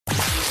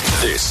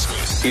This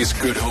is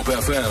Good Hope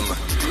FM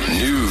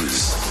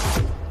News.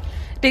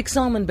 Die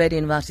eksamen by die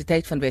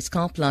Universiteit van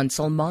Wes-Kaapland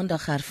sal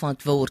maandag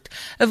hervat word.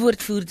 'n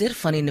Woordvoerder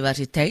van die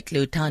universiteit,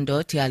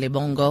 Luthando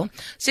Tyhalibongo,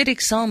 sê die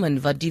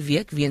eksamen wat die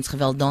week weens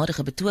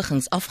gewelddadige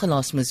betogings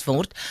afgelas moes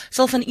word,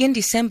 sal van 1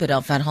 Desember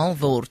af herhaal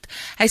word.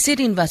 Hy sê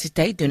die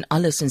universiteit doen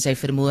alles in sy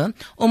vermoë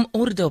om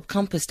orde op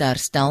kampus te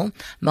herstel,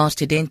 maar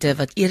studente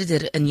wat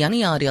eerder in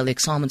Januarie al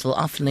eksamens wil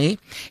aflê,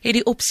 het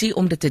die opsie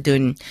om dit te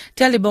doen.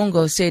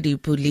 Tyhalibongo sê die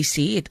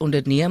polisie het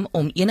onderneem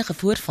om enige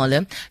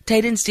voorvalle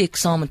tydens die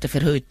eksamen te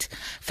verhoed.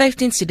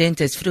 15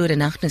 studente is vroeër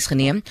in hegtenis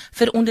geneem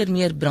vir onder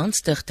meer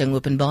brandstigting,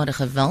 openbare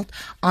geweld,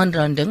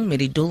 aanranding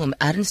met die doel om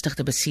ernstig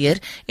te beseer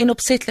en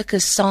opsetlike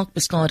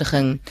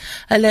saakbeskadiging.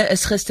 Hulle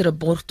is gister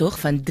op borgtog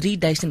van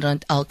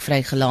R3000 elk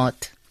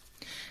vrygelaat.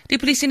 Die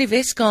polisie in die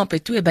Wes-Kaap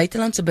het 2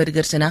 buitelandse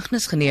burgers in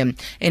hegtenis geneem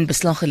en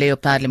beslag gelê op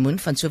perlemoen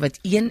van sowat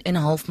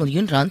R1,5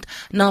 miljoen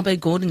naby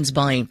Gordons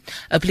Bay.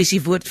 'n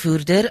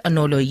Polisiewoordvoerder,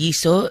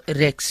 Anoloyiso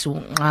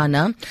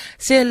Rexuana,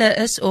 sê hulle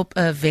is op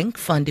 'n wenk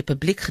van die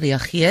publiek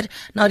gereageer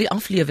na die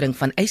aflewering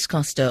van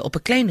yskaste op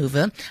 'n klein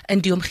hoewe in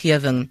die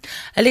omgewing.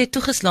 Hulle het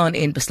toegeslaan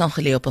en beslag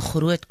gelê op 'n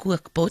groot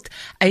kookpot,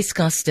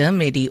 yskaste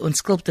met die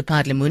ontskulpte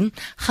perlemoen,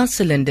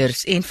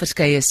 gassilinders en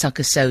verskeie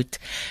sakke sout.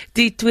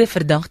 Die 2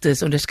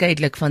 verdagtes,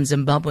 onderskeidelik van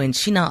Zimbabwe en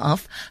China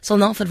af, sal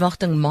na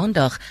verwagting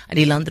maandag aan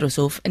die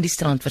Landdroshof in die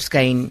Strand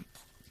verskyn.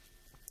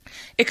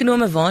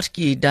 Ekonome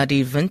waarsku dat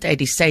die wind uit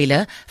die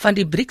seile van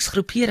die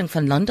BRICS-groepering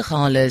van lande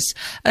gehaal is.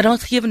 'n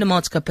Raadgewende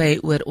maatskappy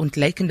oor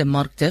ontleikende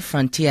markte,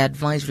 Frontier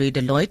Advisory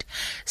Deloitte,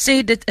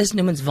 sê dit is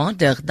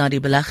noemenswaardig dat die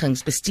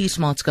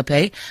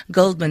beleggingsbestuursmaatskappy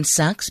Goldman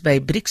Sachs by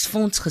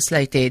BRICS-fonds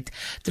gesluit het.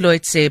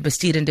 Deloitte sê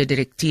besturende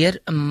direkteur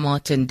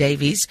Martin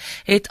Davies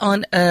het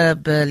aan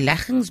 'n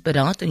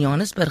beleggingsberaad in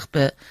Johannesburg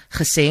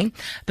gesê,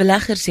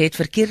 beleggers het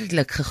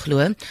verkeerdelik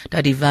geglo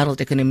dat die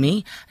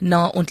wêreldekonomie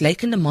na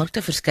ontleikende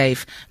markte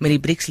verskuif met die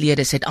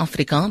BRICS-lede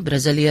Suid-Afrika,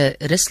 Brasilië,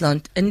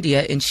 Rusland, Indië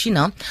en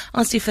China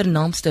as die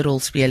vernaamste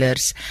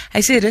rolspelers.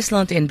 Hy sê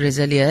Rusland en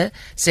Brasilië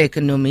se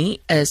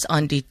ekonomie is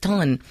aan die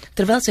taan,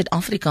 terwyl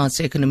Suid-Afrika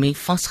se ekonomie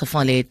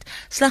vasgeval het.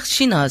 Slegs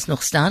China is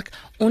nog sterk,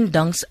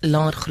 ondanks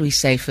laer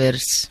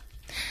groeisyfers.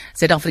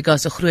 Suid-Afrika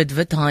se groot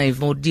withaai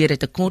word deur 'n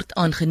tekort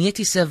aan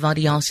genetiese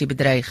variasie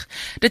bedreig.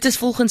 Dit is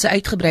volgens 'n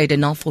uitgebreide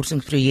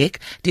navorsingsprojek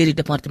deur die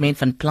Departement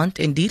van Plant-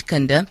 en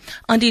Dierkunde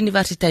aan die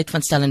Universiteit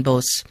van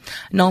Stellenbosch.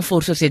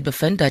 Navorsers het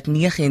bevind dat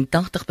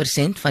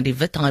 89% van die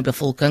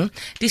withaai-bevolking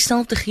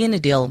dieselfde gene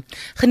deel.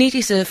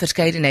 Genetiese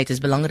verskeidenheid is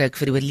belangrik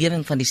vir die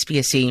oorlewing van die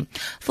spesies.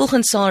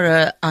 Volgens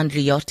Sarah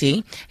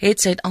Andriotti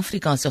het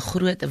Suid-Afrika se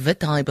groot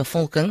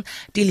withaai-bevolking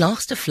die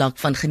laagste vlak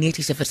van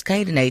genetiese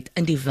verskeidenheid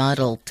in die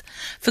wêreld.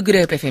 Vir Good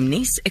Hope FM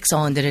Nuus,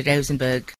 Eksamen Rosenberg.